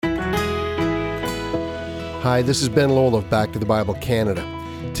Hi, this is Ben Lowell of Back to the Bible Canada.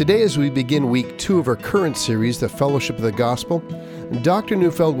 Today, as we begin week 2 of our current series, The Fellowship of the Gospel, Dr.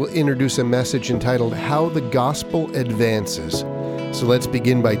 Neufeld will introduce a message entitled, How the Gospel Advances. So let's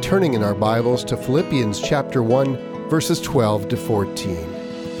begin by turning in our Bibles to Philippians chapter 1, verses 12 to 14.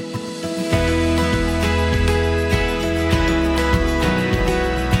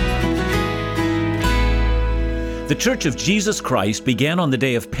 The Church of Jesus Christ began on the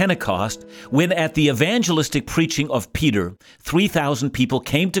day of Pentecost when, at the evangelistic preaching of Peter, 3,000 people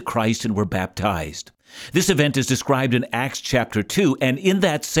came to Christ and were baptized. This event is described in Acts chapter 2, and in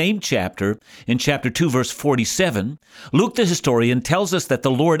that same chapter, in chapter 2, verse 47, Luke the historian tells us that the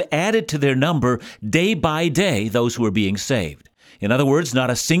Lord added to their number day by day those who were being saved. In other words, not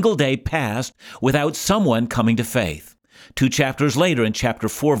a single day passed without someone coming to faith. 2 chapters later, in chapter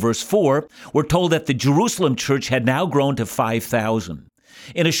 4, verse 4, we're told that the Jerusalem church had now grown to 5,000.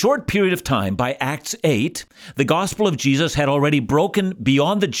 In a short period of time, by Acts 8, the gospel of Jesus had already broken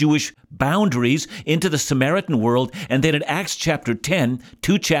beyond the Jewish boundaries into the Samaritan world, and then in Acts chapter 10,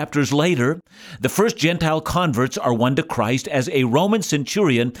 2 chapters later, the first Gentile converts are won to Christ as a Roman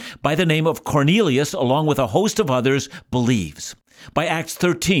centurion by the name of Cornelius, along with a host of others, believes. By Acts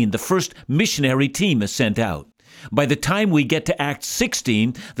 13, the first missionary team is sent out. By the time we get to Acts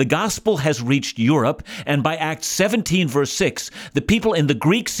 16, the gospel has reached Europe, and by Acts 17, verse 6, the people in the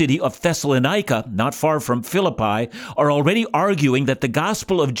Greek city of Thessalonica, not far from Philippi, are already arguing that the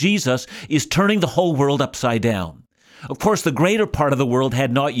gospel of Jesus is turning the whole world upside down. Of course, the greater part of the world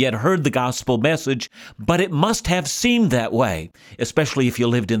had not yet heard the gospel message, but it must have seemed that way, especially if you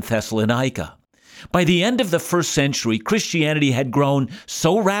lived in Thessalonica. By the end of the first century, Christianity had grown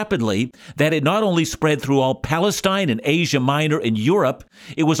so rapidly that it not only spread through all Palestine and Asia Minor and Europe,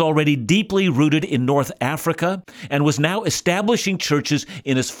 it was already deeply rooted in North Africa and was now establishing churches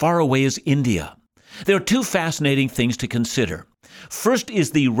in as far away as India. There are two fascinating things to consider. First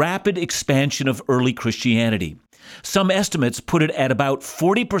is the rapid expansion of early Christianity. Some estimates put it at about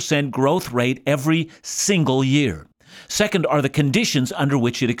 40% growth rate every single year. Second are the conditions under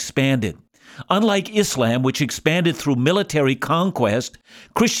which it expanded. Unlike Islam, which expanded through military conquest,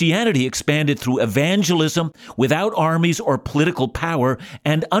 Christianity expanded through evangelism without armies or political power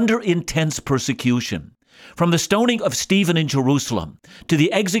and under intense persecution. From the stoning of Stephen in Jerusalem to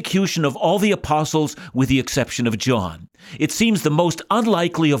the execution of all the apostles with the exception of John, it seems the most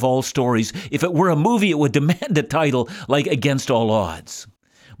unlikely of all stories. If it were a movie, it would demand a title like Against All Odds.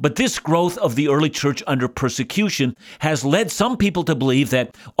 But this growth of the early church under persecution has led some people to believe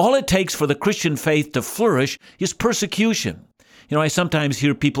that all it takes for the Christian faith to flourish is persecution. I sometimes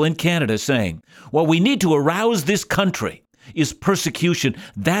hear people in Canada saying, what we need to arouse this country is persecution.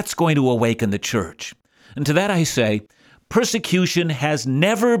 That's going to awaken the church. And to that I say, persecution has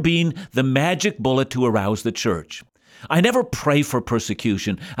never been the magic bullet to arouse the church. I never pray for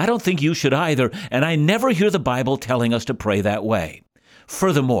persecution. I don't think you should either, and I never hear the Bible telling us to pray that way.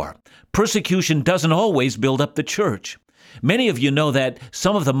 Furthermore, persecution doesn't always build up the church. Many of you know that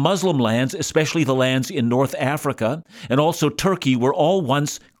some of the Muslim lands, especially the lands in North Africa and also Turkey, were all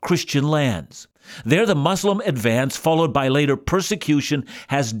once Christian lands. There, the Muslim advance, followed by later persecution,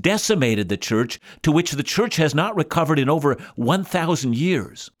 has decimated the church, to which the church has not recovered in over 1,000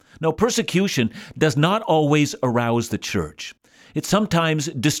 years. No, persecution does not always arouse the church. It sometimes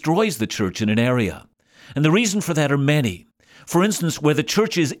destroys the church in an area. And the reason for that are many. For instance, where the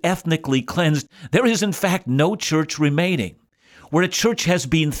church is ethnically cleansed, there is in fact no church remaining. Where a church has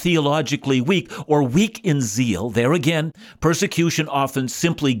been theologically weak or weak in zeal, there again, persecution often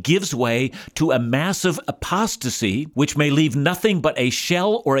simply gives way to a massive apostasy, which may leave nothing but a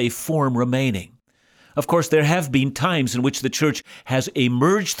shell or a form remaining. Of course, there have been times in which the church has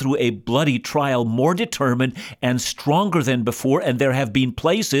emerged through a bloody trial more determined and stronger than before, and there have been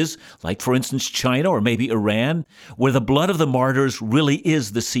places, like for instance China or maybe Iran, where the blood of the martyrs really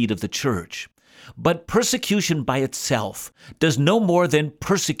is the seed of the church. But persecution by itself does no more than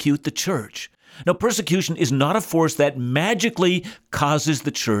persecute the church. Now, persecution is not a force that magically causes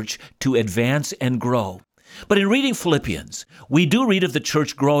the church to advance and grow. But in reading Philippians, we do read of the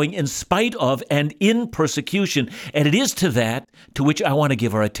church growing in spite of and in persecution, and it is to that to which I want to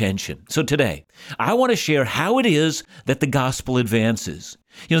give our attention. So today, I want to share how it is that the gospel advances.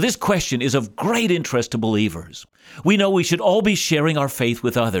 This question is of great interest to believers. We know we should all be sharing our faith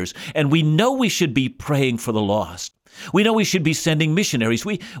with others, and we know we should be praying for the lost. We know we should be sending missionaries.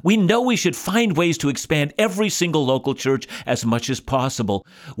 We know we should find ways to expand every single local church as much as possible.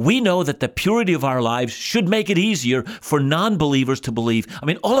 We know that the purity of our lives should make it easier for non-believers to believe.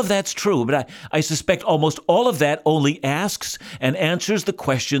 All of that's true, but I suspect almost all of that only asks and answers the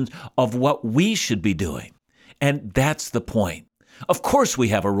questions of what we should be doing. And that's the point. Of course we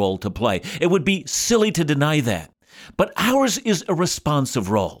have a role to play. It would be silly to deny that. But ours is a responsive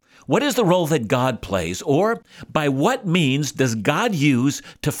role. What is the role that God plays? Or by what means does God use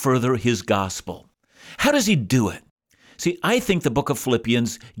to further his gospel? How does he do it? See, I think the book of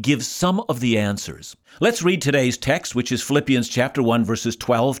Philippians gives some of the answers. Let's read today's text, which is Philippians chapter 1, verses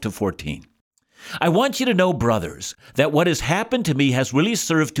 12 to 14. I want you to know, brothers, that what has happened to me has really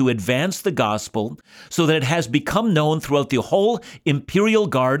served to advance the gospel so that it has become known throughout the whole imperial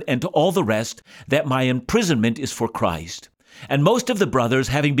guard and to all the rest that my imprisonment is for Christ. And most of the brothers,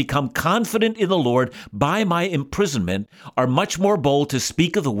 having become confident in the Lord by my imprisonment, are much more bold to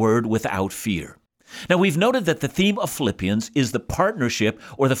speak of the word without fear. Now, we've noted that the theme of Philippians is the partnership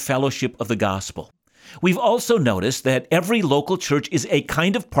or the fellowship of the gospel. We've also noticed that every local church is a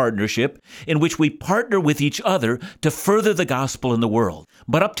kind of partnership in which we partner with each other to further the gospel in the world.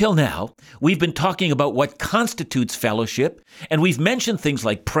 But up till now, we've been talking about what constitutes fellowship, and we've mentioned things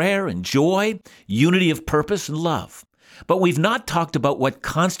like prayer and joy, unity of purpose and love. But we've not talked about what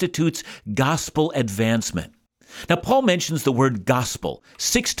constitutes gospel advancement. Now, Paul mentions the word gospel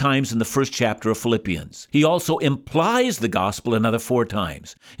 6 times in the first chapter of Philippians. He also implies the gospel another 4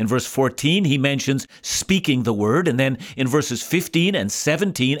 times. In verse 14, he mentions speaking the word, and then in verses 15 and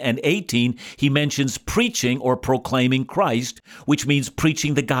 17 and 18, he mentions preaching or proclaiming Christ, which means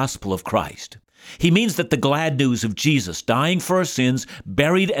preaching the gospel of Christ. He means that the glad news of Jesus dying for our sins,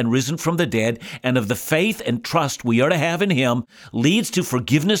 buried and risen from the dead, and of the faith and trust we are to have in him, leads to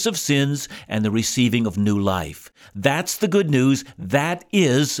forgiveness of sins and the receiving of new life. That's the good news. That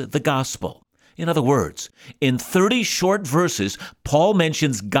is the gospel. In other words, in 30 short verses, Paul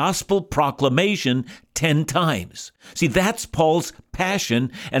mentions gospel proclamation 10 times. See, that's Paul's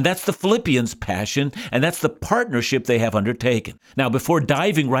passion, and that's the Philippians' passion, and that's the partnership they have undertaken. Now, before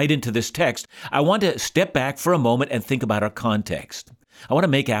diving right into this text, I want to step back for a moment and think about our context. I want to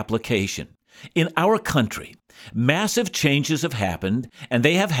make application. In our country, massive changes have happened, and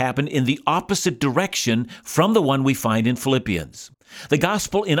they have happened in the opposite direction from the one we find in Philippians. The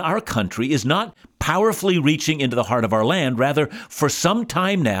gospel in our country is not powerfully reaching into the heart of our land. Rather, for some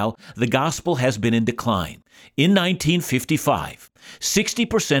time now, the gospel has been in decline. In 1955,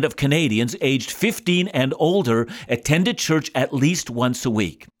 60% of Canadians aged 15 and older attended church at least once a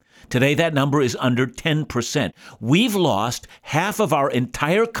week. Today, that number is under 10%. We've lost half of our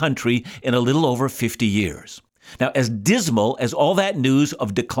entire country in a little over 50 years. Now, as dismal as all that news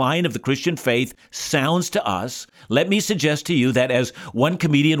of decline of the Christian faith sounds to us, let me suggest to you that, as one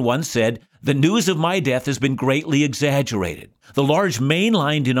comedian once said, the news of my death has been greatly exaggerated. The large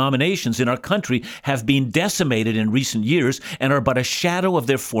mainline denominations in our country have been decimated in recent years and are but a shadow of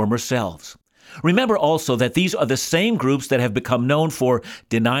their former selves. Remember also that these are the same groups that have become known for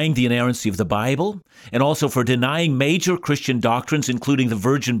denying the inerrancy of the Bible and also for denying major Christian doctrines, including the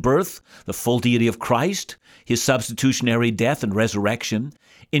virgin birth, the full deity of Christ, his substitutionary death and resurrection.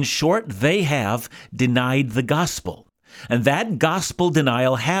 In short, they have denied the gospel. And that gospel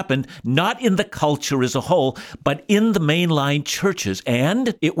denial happened not in the culture as a whole, but in the mainline churches.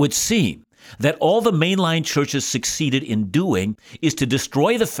 And it would seem that all the mainline churches succeeded in doing is to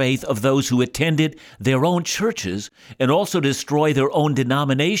destroy the faith of those who attended their own churches and also destroy their own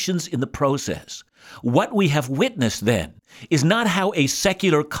denominations in the process. What we have witnessed then is not how a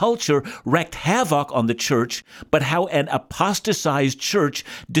secular culture wreaked havoc on the church, but how an apostatized church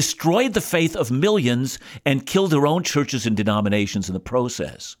destroyed the faith of millions and killed their own churches and denominations in the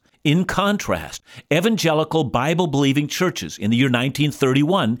process. In contrast, evangelical Bible-believing churches in the year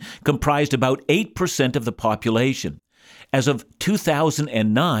 1931 comprised about 8% of the population. As of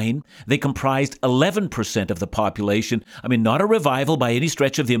 2009, they comprised 11% of the population. I mean, not a revival by any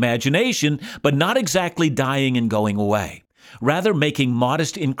stretch of the imagination, but not exactly dying and going away, rather making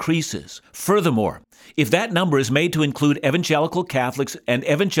modest increases. Furthermore, if that number is made to include evangelical Catholics and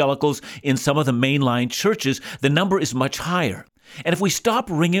evangelicals in some of the mainline churches, the number is much higher. And if we stop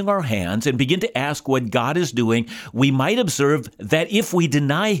wringing our hands and begin to ask what God is doing, we might observe that if we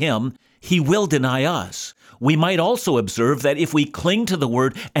deny him, he will deny us. We might also observe that if we cling to the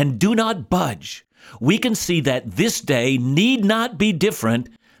word and do not budge, we can see that this day need not be different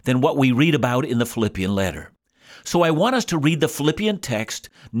than what we read about in the Philippian letter. So I want us to read the Philippian text,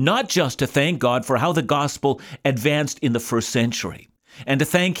 not just to thank God for how the gospel advanced in the first century, and to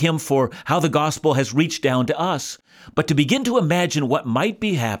thank him for how the gospel has reached down to us, but to begin to imagine what might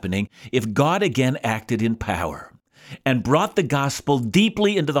be happening if God again acted in power and brought the gospel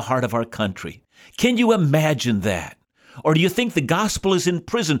deeply into the heart of our country. Can you imagine that? Or do you think the gospel is in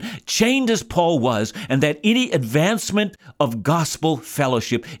prison, chained as Paul was, and that any advancement of gospel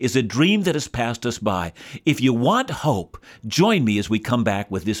fellowship is a dream that has passed us by? If you want hope, join me as we come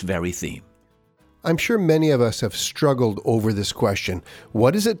back with this very theme. I'm sure many of us have struggled over this question.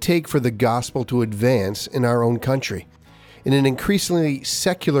 What does it take for the gospel to advance in our own country? In an increasingly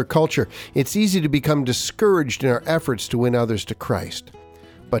secular culture, it's easy to become discouraged in our efforts to win others to Christ.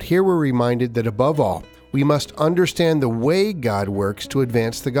 But here we're reminded that above all, we must understand the way God works to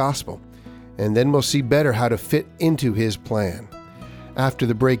advance the gospel, and then we'll see better how to fit into His plan. After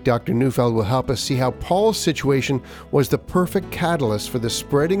the break, Dr. Neufeld will help us see how Paul's situation was the perfect catalyst for the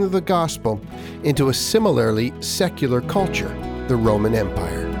spreading of the gospel into a similarly secular culture, the Roman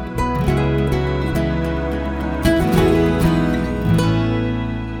Empire.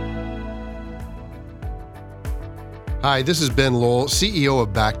 Hi, this is Ben Lowell, CEO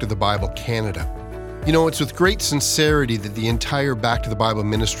of Back to the Bible Canada. You know, it's with great sincerity that the entire Back to the Bible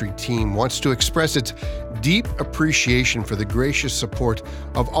ministry team wants to express its deep appreciation for the gracious support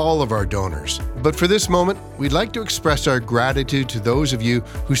of all of our donors. But for this moment, we'd like to express our gratitude to those of you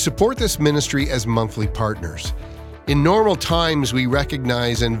who support this ministry as monthly partners. In normal times, we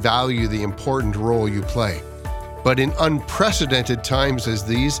recognize and value the important role you play. But in unprecedented times as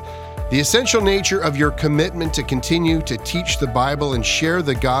these, the essential nature of your commitment to continue to teach the Bible and share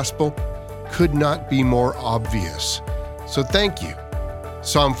the gospel could not be more obvious. So thank you.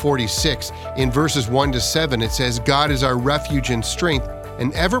 Psalm 46, in verses 1-7, it says, "God is our refuge and strength,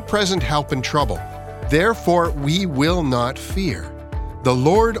 an ever-present help in trouble. Therefore we will not fear. The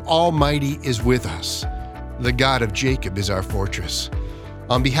Lord Almighty is with us. The God of Jacob is our fortress."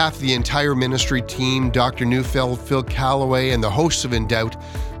 On behalf of the entire ministry team, Dr. Neufeld, Phil Callaway, and the hosts of In Doubt,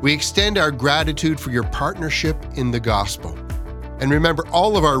 we extend our gratitude for your partnership in the gospel. And remember,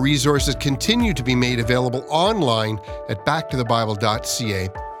 all of our resources continue to be made available online at backtothebible.ca,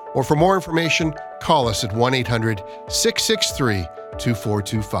 or for more information, call us at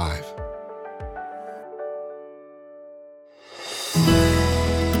 1-800-663-2425.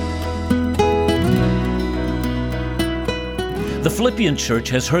 The Philippian church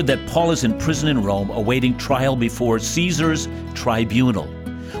has heard that Paul is in prison in Rome awaiting trial before Caesar's tribunal.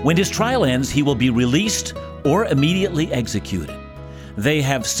 When his trial ends, he will be released or immediately executed. They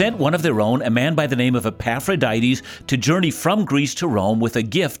have sent one of their own, a man by the name of Epaphroditus, to journey from Greece to Rome with a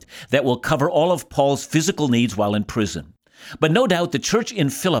gift that will cover all of Paul's physical needs while in prison. But no doubt the church in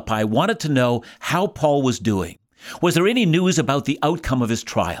Philippi wanted to know how Paul was doing. Was there any news about the outcome of his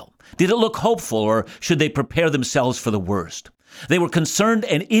trial? Did it look hopeful, or should they prepare themselves for the worst? They were concerned,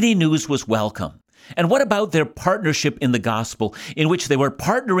 and any news was welcome. And what about their partnership in the gospel, in which they were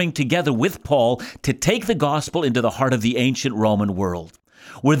partnering together with Paul to take the gospel into the heart of the ancient Roman world?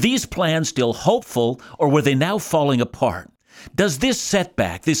 Were these plans still hopeful, or were they now falling apart? Does this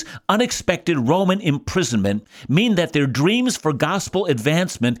setback, this unexpected Roman imprisonment, mean that their dreams for gospel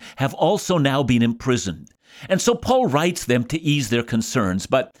advancement have also now been imprisoned? And so Paul writes them to ease their concerns,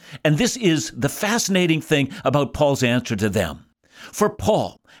 and this is the fascinating thing about Paul's answer to them. For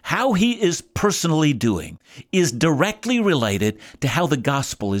Paul, how he is personally doing is directly related to how the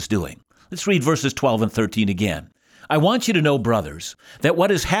gospel is doing. Let's read verses 12 and 13 again. "I want you to know, brothers, that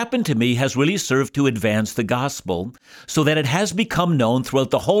what has happened to me has really served to advance the gospel, so that it has become known throughout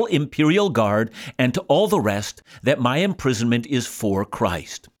the whole imperial guard and to all the rest that my imprisonment is for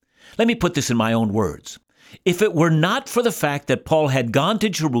Christ." Let me put this in my own words. If it were not for the fact that Paul had gone to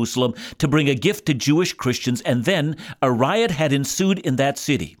Jerusalem to bring a gift to Jewish Christians, and then a riot had ensued in that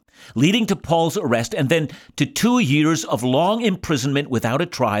city, leading to Paul's arrest, and then to 2 years of long imprisonment without a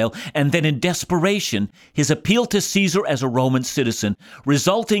trial, and then in desperation, his appeal to Caesar as a Roman citizen,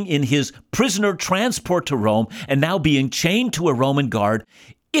 resulting in his prisoner transport to Rome and now being chained to a Roman guard,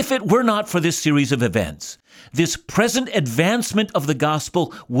 if it were not for this series of events, this present advancement of the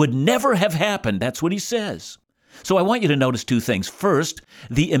gospel would never have happened. That's what he says. So I want you to notice two things. First,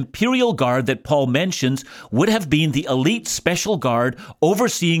 the imperial guard that Paul mentions would have been the elite special guard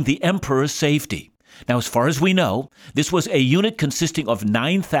overseeing the emperor's safety. Now, as far as we know, this was a unit consisting of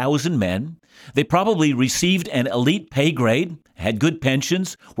 9,000 men. They probably received an elite pay grade, had good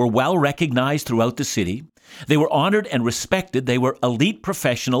pensions, were well recognized throughout the city. They were honored and respected. They were elite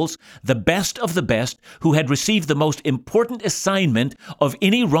professionals, the best of the best, who had received the most important assignment of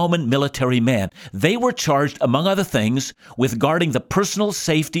any Roman military man. They were charged, among other things, with guarding the personal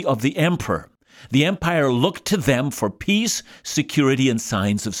safety of the emperor. The empire looked to them for peace, security, and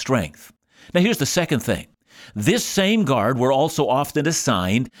signs of strength. Now here's the second thing. This same guard were also often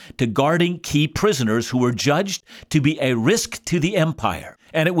assigned to guarding key prisoners who were judged to be a risk to the empire.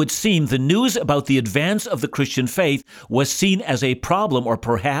 And it would seem the news about the advance of the Christian faith was seen as a problem, or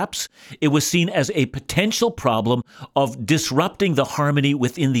perhaps it was seen as a potential problem of disrupting the harmony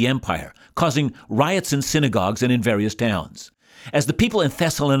within the empire, causing riots in synagogues and in various towns. As the people in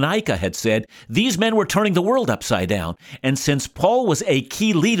Thessalonica had said, these men were turning the world upside down. And since Paul was a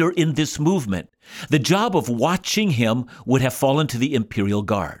key leader in this movement, the job of watching him would have fallen to the imperial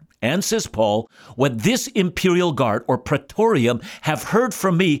guard. And, says Paul, what this imperial guard, or praetorium, have heard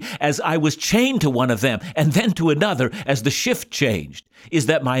from me as I was chained to one of them and then to another as the shift changed, is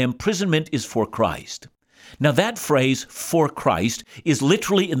that my imprisonment is for Christ. Now that phrase, for Christ, is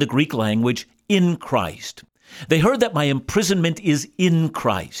literally in the Greek language, in Christ. They heard that my imprisonment is in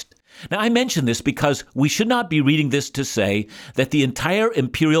Christ. Now, I mention this because we should not be reading this to say that the entire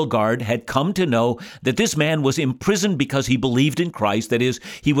imperial guard had come to know that this man was imprisoned because he believed in Christ. That is,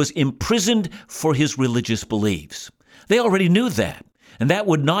 he was imprisoned for his religious beliefs. They already knew that, and that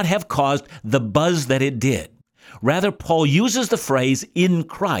would not have caused the buzz that it did. Rather, Paul uses the phrase in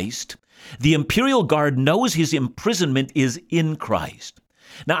Christ. The imperial guard knows his imprisonment is in Christ.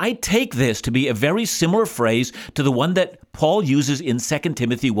 Now, I take this to be a very similar phrase to the one that Paul uses in 2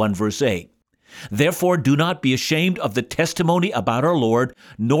 Timothy 1, verse 8. Therefore, do not be ashamed of the testimony about our Lord,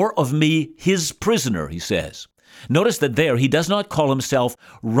 nor of me, his prisoner, he says. Notice that there he does not call himself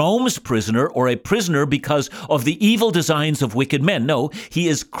Rome's prisoner or a prisoner because of the evil designs of wicked men. No, he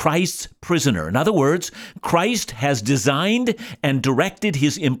is Christ's prisoner. In other words, Christ has designed and directed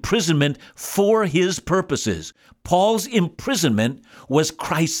his imprisonment for his purposes. Paul's imprisonment was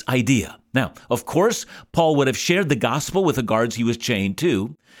Christ's idea. Now, of course, Paul would have shared the gospel with the guards he was chained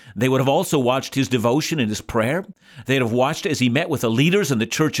to. They would have also watched his devotion and his prayer. They'd have watched as he met with the leaders in the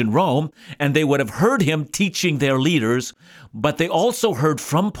church in Rome, and they would have heard him teaching their leaders. But they also heard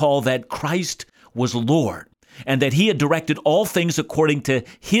from Paul that Christ was Lord, and that he had directed all things according to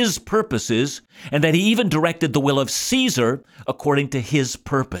his purposes, and that he even directed the will of Caesar according to his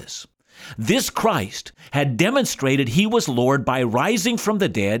purpose. This Christ had demonstrated he was Lord by rising from the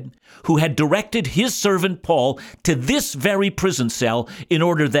dead, who had directed his servant Paul to this very prison cell in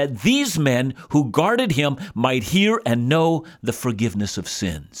order that these men who guarded him might hear and know the forgiveness of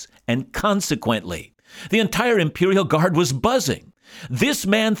sins. And consequently, the entire imperial guard was buzzing. This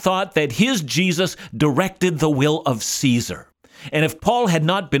man thought that his Jesus directed the will of Caesar. And if Paul had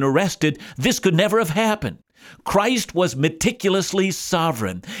not been arrested, this could never have happened. Christ was meticulously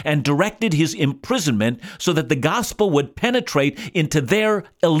sovereign and directed his imprisonment so that the gospel would penetrate into their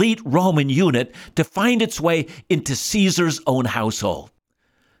elite Roman unit to find its way into Caesar's own household.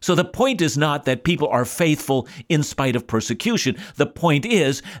 So the point is not that people are faithful in spite of persecution. The point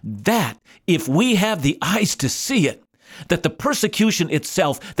is that if we have the eyes to see it, that the persecution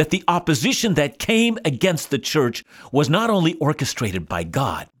itself, that the opposition that came against the church was not only orchestrated by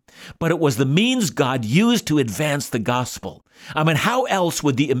God, but it was the means God used to advance the gospel. I mean, how else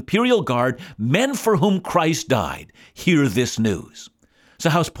would the imperial guard, men for whom Christ died, hear this news? So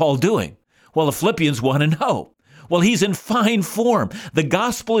how's Paul doing? Well, the Philippians want to know. Well, he's in fine form. The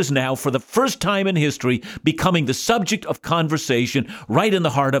gospel is now, for the first time in history, becoming the subject of conversation right in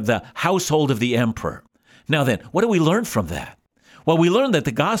the heart of the household of the emperor. Now then, what do we learn from that? Well, we learn that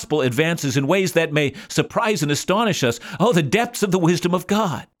the gospel advances in ways that may surprise and astonish us. Oh, the depths of the wisdom of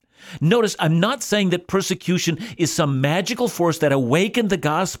God. Notice, I'm not saying that persecution is some magical force that awakened the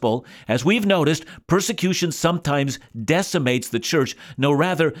gospel. As we've noticed, persecution sometimes decimates the church. No,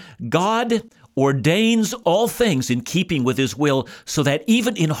 rather, God ordains all things in keeping with his will so that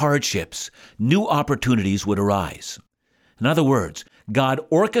even in hardships, new opportunities would arise. In other words, God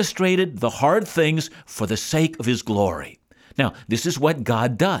orchestrated the hard things for the sake of his glory. Now, this is what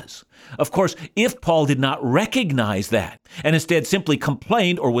God does. Of course, if Paul did not recognize that and instead simply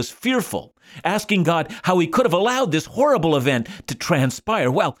complained or was fearful, asking God how he could have allowed this horrible event to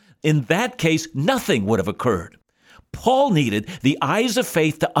transpire, well, in that case, nothing would have occurred. Paul needed the eyes of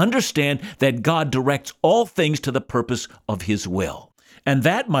faith to understand that God directs all things to the purpose of his will. And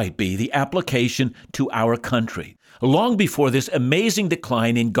that might be the application to our country, long before this amazing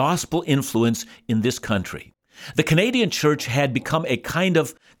decline in gospel influence in this country. The Canadian church had become a kind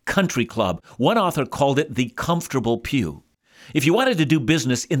of country club. One author called it the comfortable pew. If you wanted to do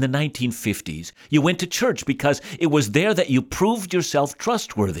business in the 1950s, you went to church because it was there that you proved yourself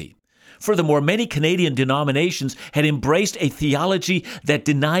trustworthy. Furthermore, many Canadian denominations had embraced a theology that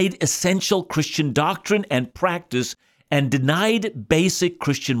denied essential Christian doctrine and practice and denied basic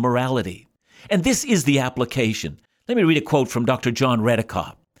Christian morality. And this is the application. Let me read a quote from Dr. John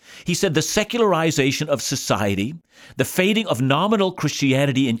Redekop. He said the secularization of society, the fading of nominal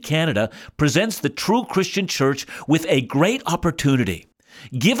Christianity in Canada presents the true Christian church with a great opportunity.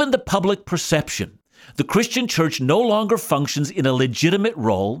 Given the public perception, the Christian church no longer functions in a legitimate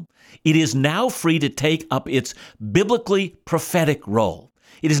role. It is now free to take up its biblically prophetic role.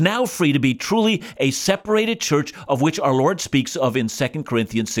 It is now free to be truly a separated church of which our Lord speaks of in 2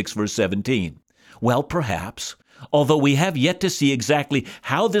 Corinthians 6, verse 17. Well, perhaps, although we have yet to see exactly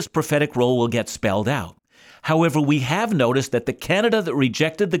how this prophetic role will get spelled out. However, we have noticed that the Canada that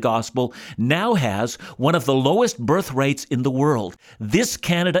rejected the gospel now has one of the lowest birth rates in the world. This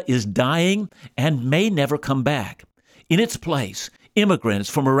Canada is dying and may never come back. In its place, immigrants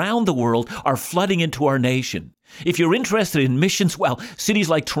from around the world are flooding into our nation. If you're interested in missions, well, cities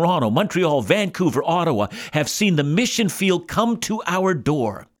like Toronto, Montreal, Vancouver, Ottawa have seen the mission field come to our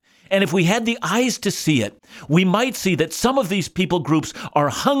door. And if we had the eyes to see it, we might see that some of these people groups are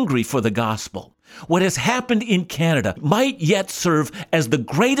hungry for the gospel. What has happened in Canada might yet serve as the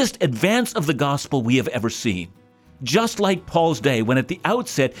greatest advance of the gospel we have ever seen. Just like Paul's day, when at the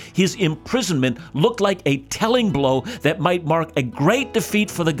outset his imprisonment looked like a telling blow that might mark a great defeat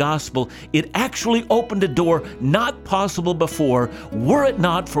for the gospel, it actually opened a door not possible before, were it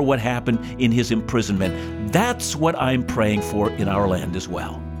not for what happened in his imprisonment. That's what I'm praying for in our land as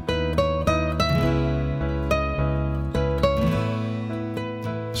well.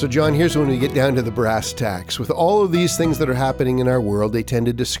 So, John, here's when we get down to the brass tacks. With all of these things that are happening in our world, they tend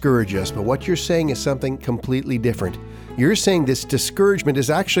to discourage us. But what you're saying is something completely different. You're saying this discouragement is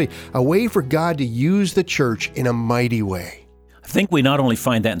actually a way for God to use the church in a mighty way. I think we not only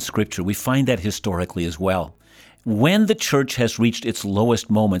find that in Scripture, we find that historically as well. When the church has reached its lowest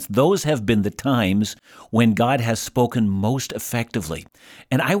moments, those have been the times when God has spoken most effectively.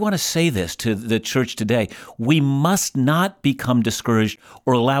 And I want to say this to the church today. We must not become discouraged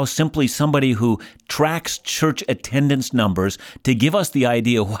or allow simply somebody who tracks church attendance numbers to give us the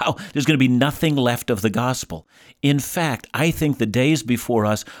idea, wow, there's going to be nothing left of the gospel. In fact, I think the days before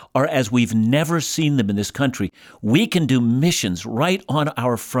us are as we've never seen them in this country. We can do missions right on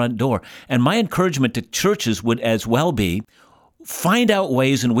our front door. And my encouragement to churches would as well be, find out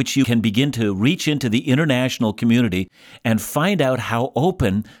ways in which you can begin to reach into the international community and find out how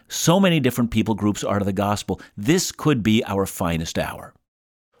open so many different people groups are to the gospel. This could be our finest hour.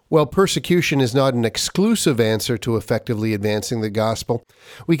 Well, persecution is not an exclusive answer to effectively advancing the gospel.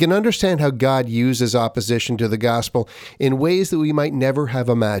 We can understand how God uses opposition to the gospel in ways that we might never have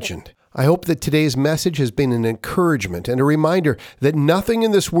imagined. I hope that today's message has been an encouragement and a reminder that nothing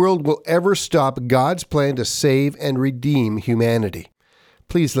in this world will ever stop God's plan to save and redeem humanity.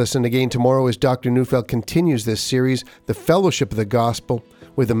 Please listen again tomorrow as Dr. Neufeld continues this series, The Fellowship of the Gospel,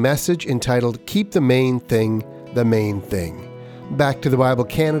 with a message entitled, Keep the Main Thing, the Main Thing. Back to the Bible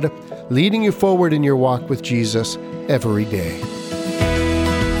Canada, leading you forward in your walk with Jesus every day.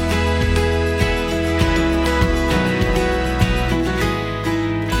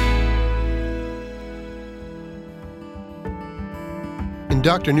 In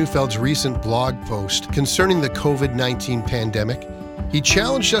Dr. Neufeld's recent blog post concerning the COVID-19 pandemic, he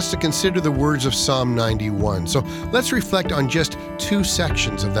challenged us to consider the words of Psalm 91. So let's reflect on just two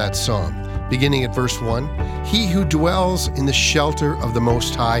sections of that psalm. Beginning at verse 1, He who dwells in the shelter of the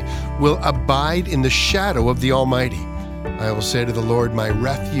Most High will abide in the shadow of the Almighty. I will say to the Lord, my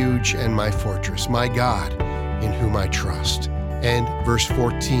refuge and my fortress, my God, in whom I trust. And verse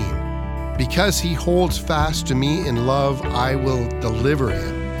 14, because he holds fast to me in love, I will deliver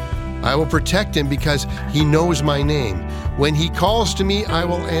him. I will protect him because he knows my name. When he calls to me, I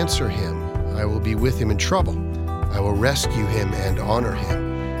will answer him. I will be with him in trouble. I will rescue him and honor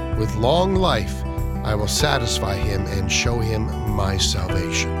him. With long life, I will satisfy him and show him my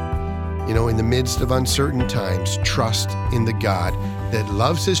salvation. You know, in the midst of uncertain times, trust in the God that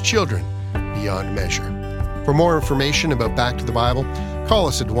loves his children beyond measure. For more information about Back to the Bible, call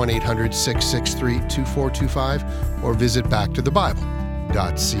us at 1-800-663-2425 or visit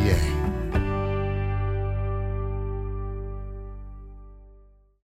backtothebible.ca.